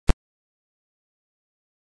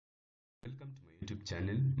Welcome to my YouTube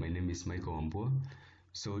channel. My name is Michael Wambua.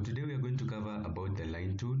 So today we are going to cover about the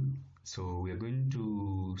line tool. So we are going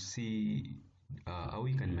to see how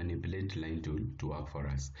we can manipulate line tool to work for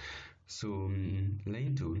us. So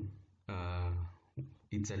line tool,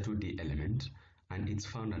 it's a 2D element and it's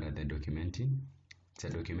found under the documenting. It's a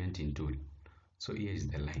documenting tool. So here is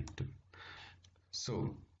the line tool.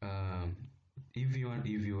 So if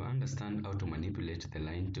you understand how to manipulate the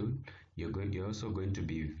line tool, you're also going to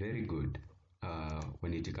be very good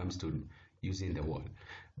when it comes to using the wall,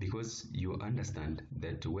 because you understand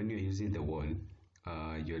that when you're using the wall,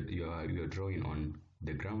 you're drawing on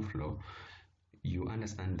the ground floor. You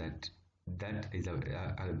understand that is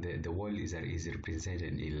the wall is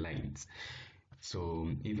represented in lines.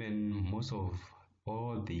 So even most of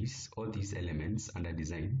all these elements under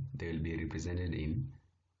design, they will be represented in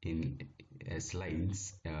as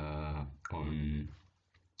lines on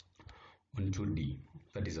 2D,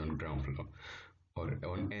 that is on ground floor or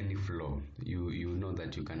on any floor. You know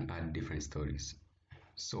that you can add different stories.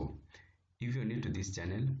 So if you're new to this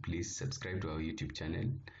channel, please subscribe to our YouTube channel.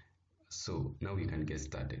 So now we can get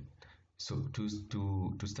started. So to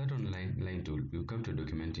start on line tool, you come to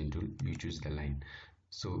documenting tool, you choose the line.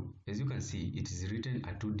 So as you can see, it is written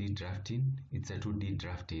a 2D drafting. It's a 2D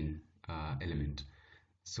drafting element.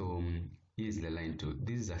 So here's the line tool.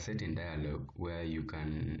 This is a setting dialog where you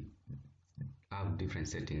can have different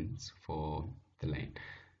settings for the line.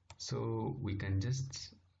 So we can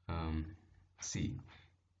just see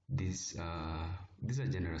this. These are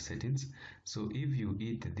general settings. So if you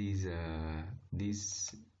hit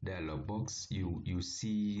this dialog box, you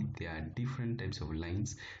see there are different types of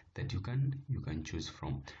lines that you can choose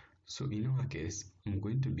from. So in our case, I'm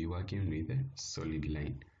going to be working with a solid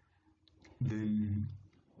line. Then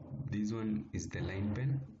this one is the line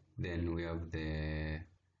pen. Then we have the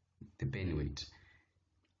pen weight.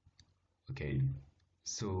 Okay,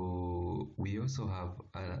 so we also have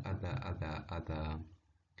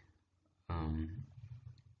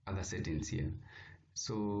other settings here.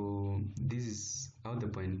 So this is how the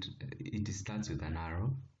point, it starts with an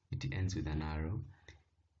arrow, it ends with an arrow,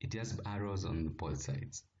 it has arrows on both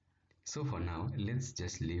sides. So for now, let's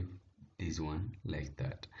just leave this one like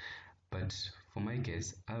that. But for my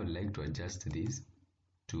case, I would like to adjust this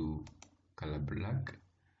to color black.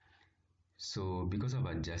 So because I've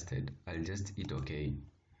adjusted, I'll just hit OK.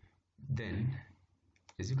 Then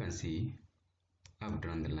as you can see, I've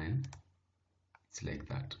drawn the line. It's like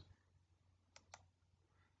that.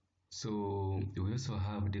 So we also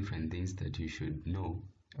have different things that you should know.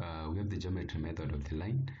 We have the geometry method of the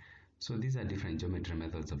line. So these are different geometry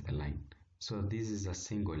methods of the line. So this is a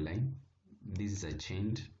single line, this is a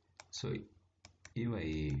chained. So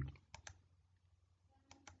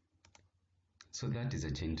so that is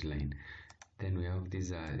a chained line. Then we have this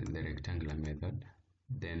the rectangular method.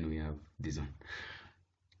 Then we have this one.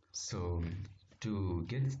 So to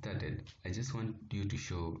get started, I just want you to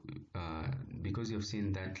show, because you've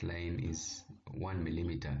seen that line is 1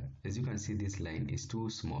 millimeter. As you can see, this line is too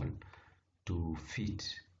small to fit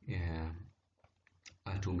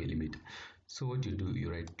a 2 millimeter. So what you do,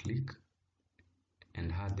 you right click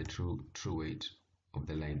and add the true weight of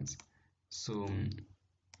the lines. So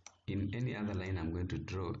in any other line I'm going to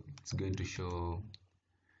draw, it's going to show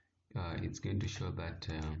that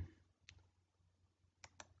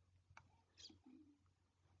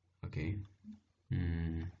okay.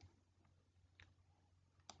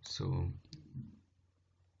 So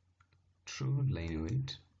true line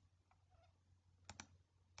weight,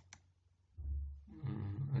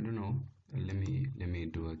 I don't know, let me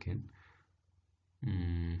do again.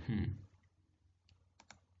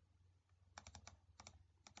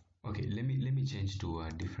 Okay, let me change to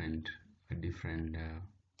a different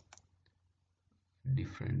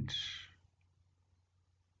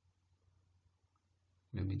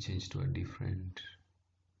let me change to a different.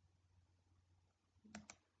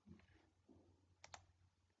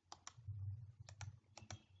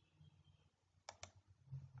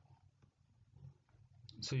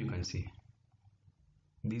 So you can see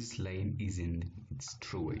this line is in its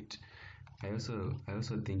true weight. I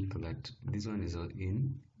also think that this one is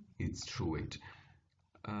in its true weight.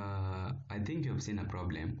 I think you've seen a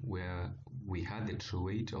problem where we had the true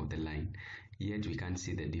weight of the line, yet we can't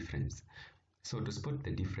see the difference. So to spot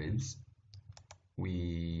the difference,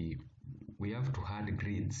 we have to add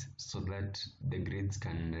grids so that the grids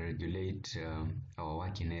can regulate our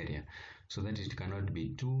working area, so that it cannot be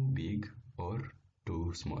too big or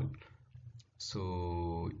too small.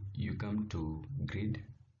 So you come to grid,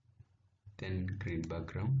 then grid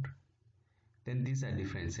background, Then these are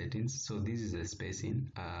different settings. So this is the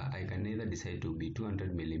spacing. I can either decide to be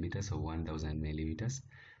 200 millimeters or 1000 millimeters.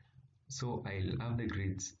 So I'll have the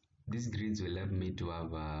grids. These grids will help me to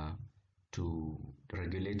have to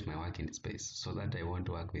regulate my working space, so that I want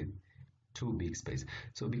to work with too big space.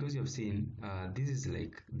 So because you've seen this is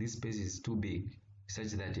like, this space is too big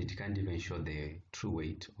such that it can't even show the true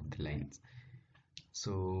weight of the lines.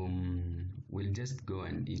 So we'll just go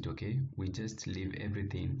and hit OK. We just leave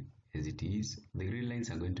everything as it is. The grid lines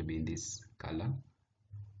are going to be in this color,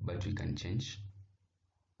 but we can change.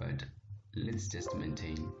 But let's just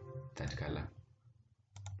maintain that color.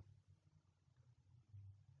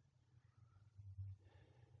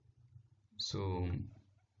 So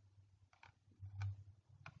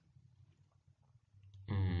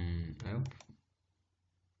up.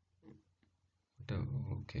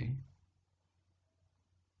 Okay.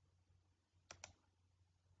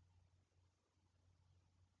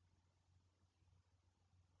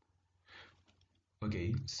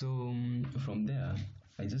 Okay, so from there,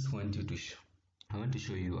 I just want you to I want to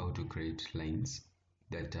show you how to create lines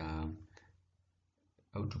that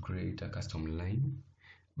how to create a custom line.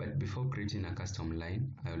 But before creating a custom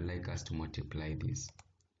line, I would like us to multiply this.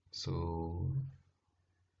 So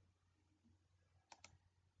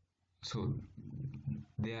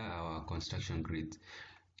there are our construction grids.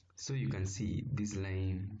 So you can see this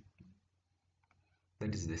line,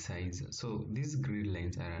 that is the size. So these grid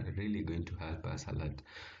lines are really going to help us a lot.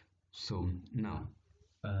 So now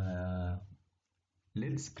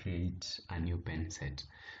let's create a new pen set.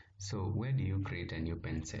 So where do you create a new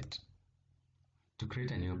pen set? To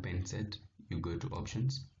create a new pen set, you go to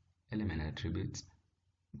options, element attributes,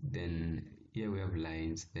 then here we have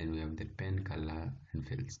lines, then we have the pen color and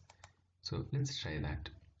fills. So let's try that.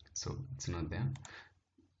 So it's not there.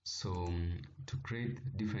 So to create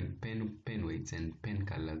different pen weights and pen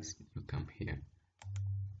colors, you come here.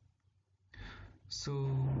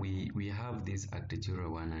 So we have this Archicad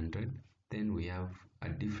 100. Then we have a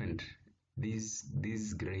different,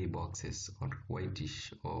 these gray boxes or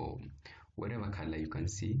whitish or whatever color you can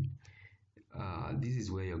see. This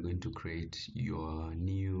is where you're going to create your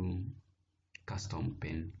new custom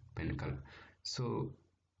pen color. So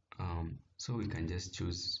so we can just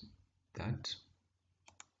choose that.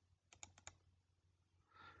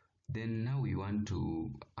 Then now we want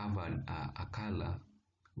to have a color.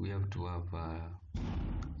 We have to have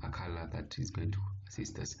a color that is going to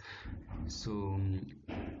assist us. So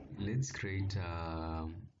let's create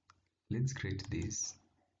this.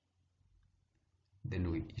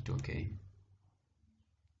 Then we hit OK.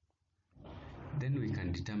 Then we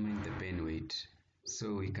can determine the pen weight.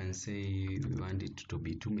 So we can say we want it to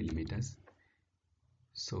be 2 millimeters.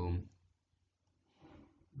 So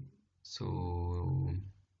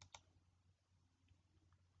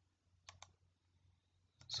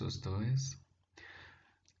stores.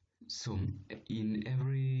 So in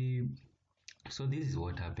every, so this is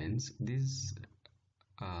what happens. This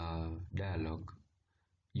dialog,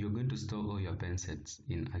 you're going to store all your pen sets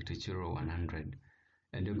in Archicad 100,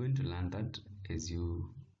 and you're going to learn that as you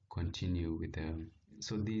continue with them.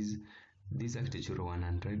 So this Archicad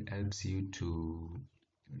 100 helps you to,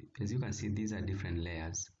 as you can see, these are different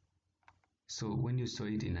layers. So when you store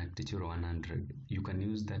it in Archicad 100, you can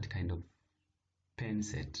use that kind of pen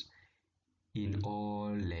set in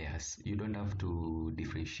all layers. You don't have to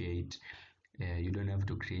differentiate. You don't have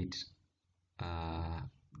to create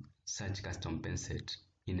such custom pen set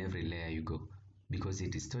in every layer you go, because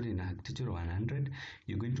it is stored in Archicad 100.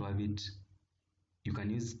 You're going to have it. You can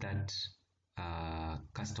use that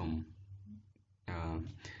custom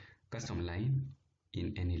line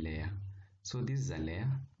in any layer. So this is a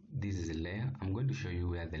layer. This is a layer. I'm going to show you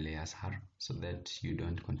where the layers are so that you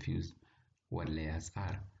don't confuse what layers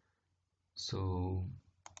are. So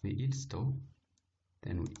we hit stop,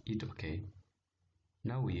 then we hit OK.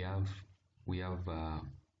 Now we have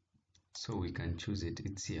so we can choose it.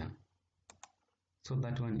 It's here. So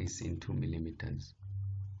that one is in 2 millimeters.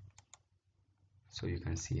 So you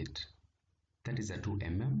can see it. That is a 2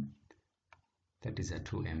 mm. That is a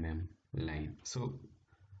 2 mm line. So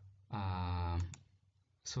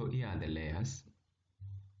so here are the layers.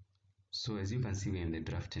 So as you can see, we're in the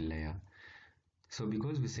drafting layer. So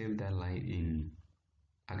because we saved that line in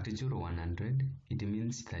Archicad 100, it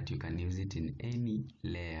means that you can use it in any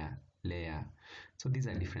layer. So these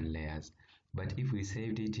are different layers. But if we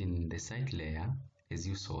saved it in the site layer, as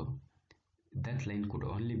you saw, that line could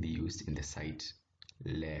only be used in the site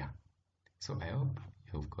layer. So I hope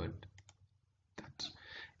you've got that,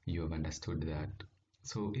 you have understood that.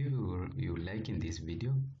 So if you're liking this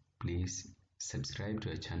video, please subscribe to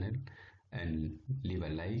our channel and leave a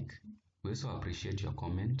like We also appreciate your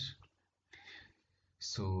comment.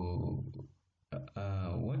 So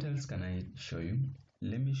what else can I show you?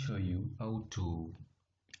 Let me show you how to,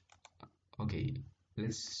 okay,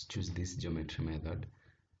 let's choose this geometry method.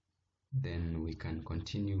 Then we can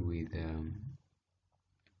continue with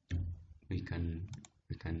we can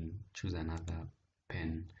choose another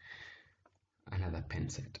pen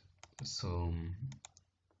set. So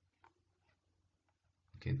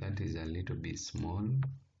okay, that is a little bit small.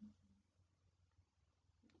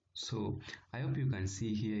 So I hope you can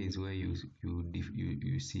see here is where you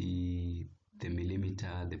see the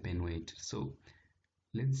millimeter, the pen weight. So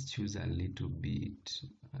let's choose a little bit.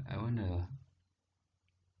 I want a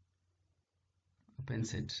pen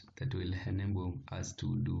set that will enable us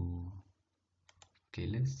to do. Okay,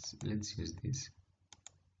 let's use this.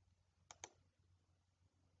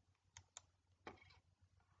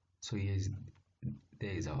 So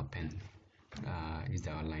there is our pen. Is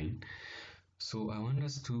our line. So I want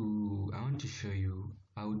to show you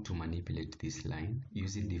how to manipulate this line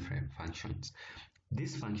using different functions.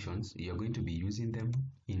 These functions, you're going to be using them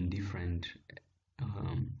in different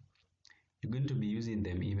you're going to be using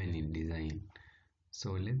them even in design.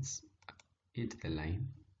 So let's hit the line,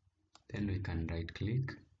 then we can right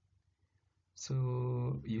click.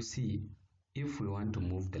 So you see, if we want to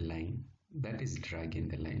move the line, that is dragging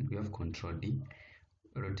the line, we have Control D.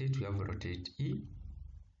 Rotate, we have Rotate E.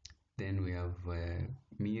 Then we have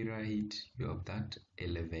mirror it, you have that.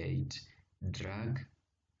 Elevate, drag,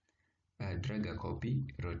 drag a copy,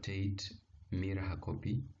 rotate, mirror a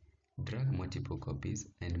copy, drag multiple copies,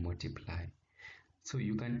 and multiply. So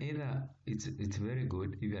you can either, it's very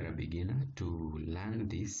good if you are a beginner to learn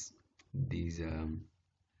these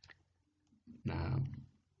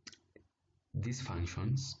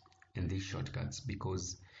functions and these shortcuts,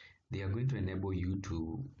 because they are going to enable you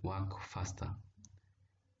to work faster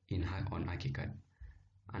on Archicad.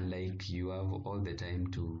 Unlike you have all the time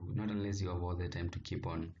to, not unless you have all the time to keep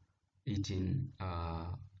on hitting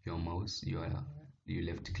your mouse, you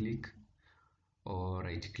left click or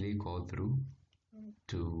right click all through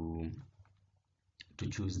to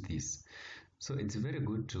choose this. So it's very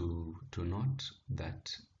good to note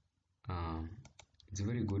that it's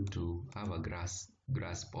very good to have a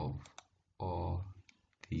grasp of all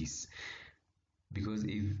this, because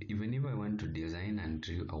even if I want to design and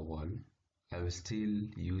draw a wall, I will still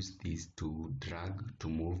use this to drag to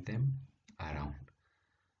move them around.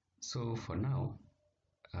 So for now,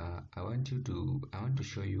 I want to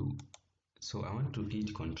show you. So I want to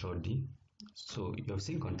hit Control D. So you have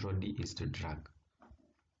seen Control D is to drag.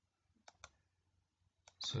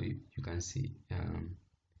 So you can see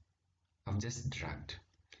I've just dragged.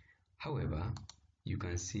 However, you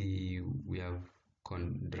can see we have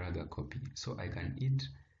drag a copy. So I can hit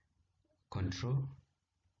Control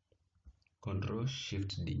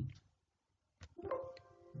Shift D.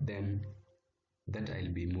 Then that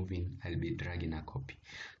I'll be dragging a copy.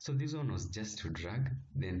 So this one was just to drag,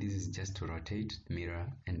 then this is just to rotate,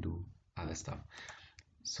 mirror, and do other stuff.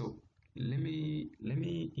 So let me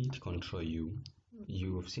hit Control U.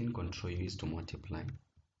 You have seen Control U is to multiply.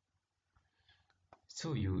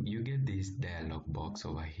 So you get this dialog box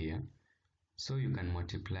over here. So you can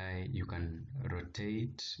multiply, you can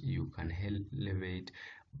rotate, you can elevate,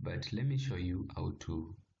 but let me show you how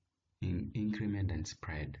to increment and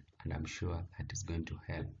spread, and I'm sure that is going to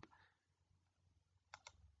help.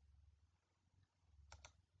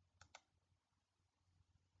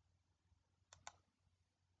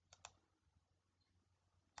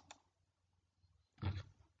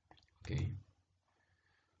 Okay,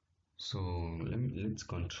 so let's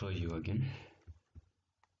Control U again.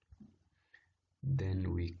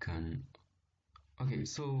 Then we can, okay,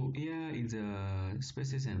 so here is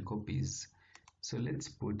spaces and copies. So let's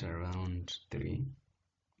put around 3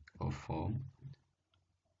 or 4.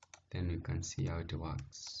 Then we can see how it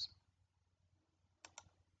works.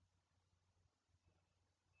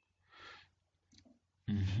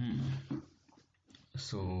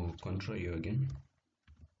 So Control U again.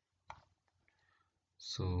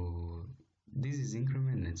 So this is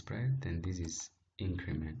increment and spread, then this is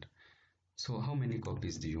increment. So how many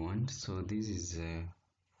copies do you want? So this is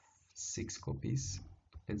 6 copies.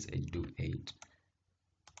 Let's do 8.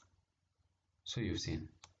 So you've seen.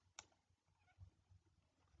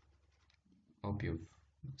 Hope you've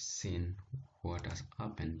seen what has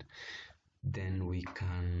happened. Then we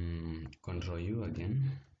can Control U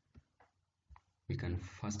again. We can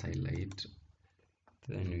first highlight,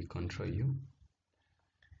 then we Control U.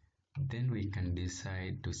 Then we can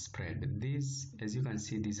decide to spread. This, as you can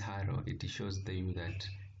see, this arrow, it shows you that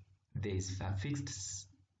there's a fixed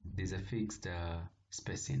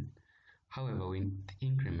spacing. However, with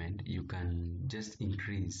increment, you can just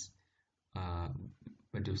increase.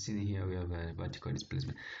 But you've seen here we have a vertical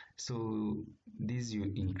displacement. So this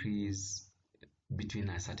you increase between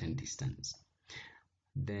a certain distance.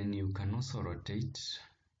 Then you can also rotate.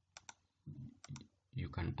 You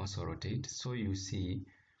can also rotate. So you see,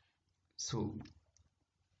 so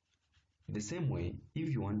the same way, if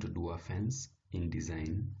you want to do a fence in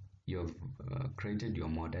design, you have created your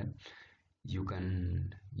model, you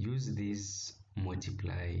can use this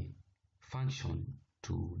multiply function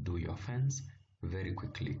to do your fence very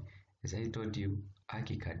quickly. As I told you,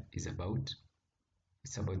 Archicad is about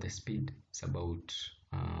the speed. It's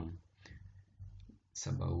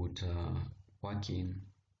about working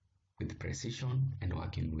with precision and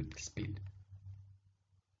working with speed.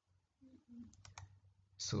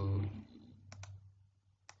 So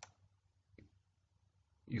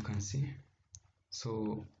you can see,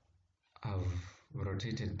 so I've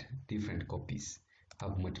rotated different copies,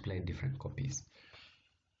 I've multiplied different copies.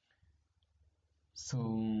 So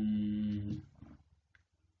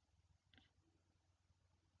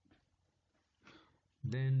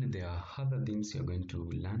then there are other things you're going to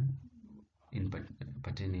learn in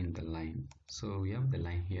pertaining the line. So we have the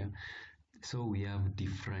line here. So we have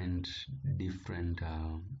different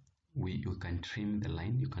you can trim the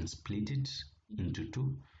line, you can split it into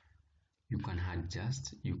two, you can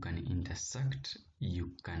adjust, you can intersect,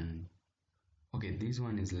 you can, okay, this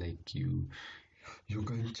one is like you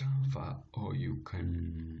can chamfer, or you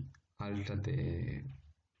can alter the,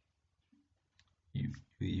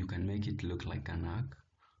 you can make it look like an arc.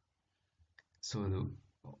 So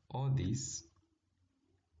all this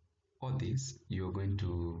you're going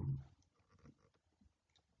to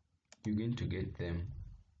get them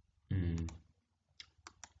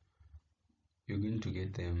you're going to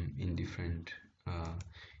get them in different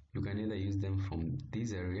you can either use them from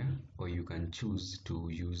this area, or you can choose to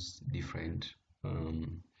use different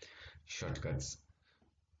shortcuts.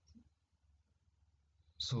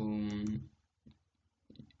 So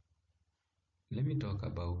let me talk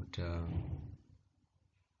about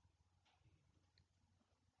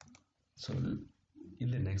so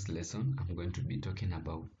in the next lesson I'm going to be talking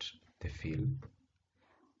about the fill.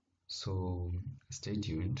 So stay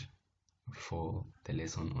tuned for the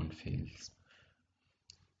lesson on fills.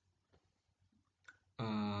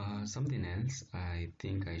 Something else I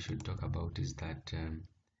think I should talk about is that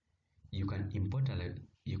you can import an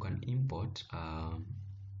image,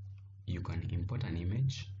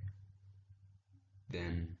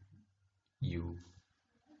 then you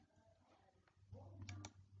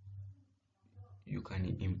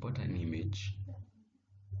can import an image,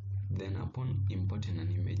 then upon importing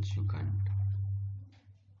an image you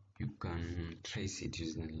can trace it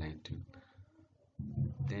using the line tool.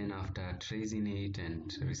 Then after tracing it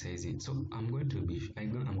and resizing, so I'm going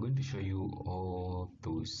to show you all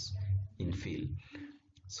those in fill.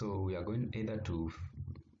 So we are going either to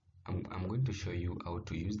I'm going to show you how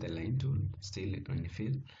to use the line tool still on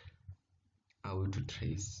fill, how to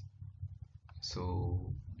trace.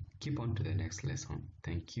 So keep on to the next lesson.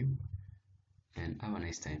 Thank you and have a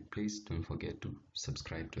nice time. Please don't forget to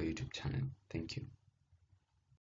subscribe to our YouTube channel. Thank you.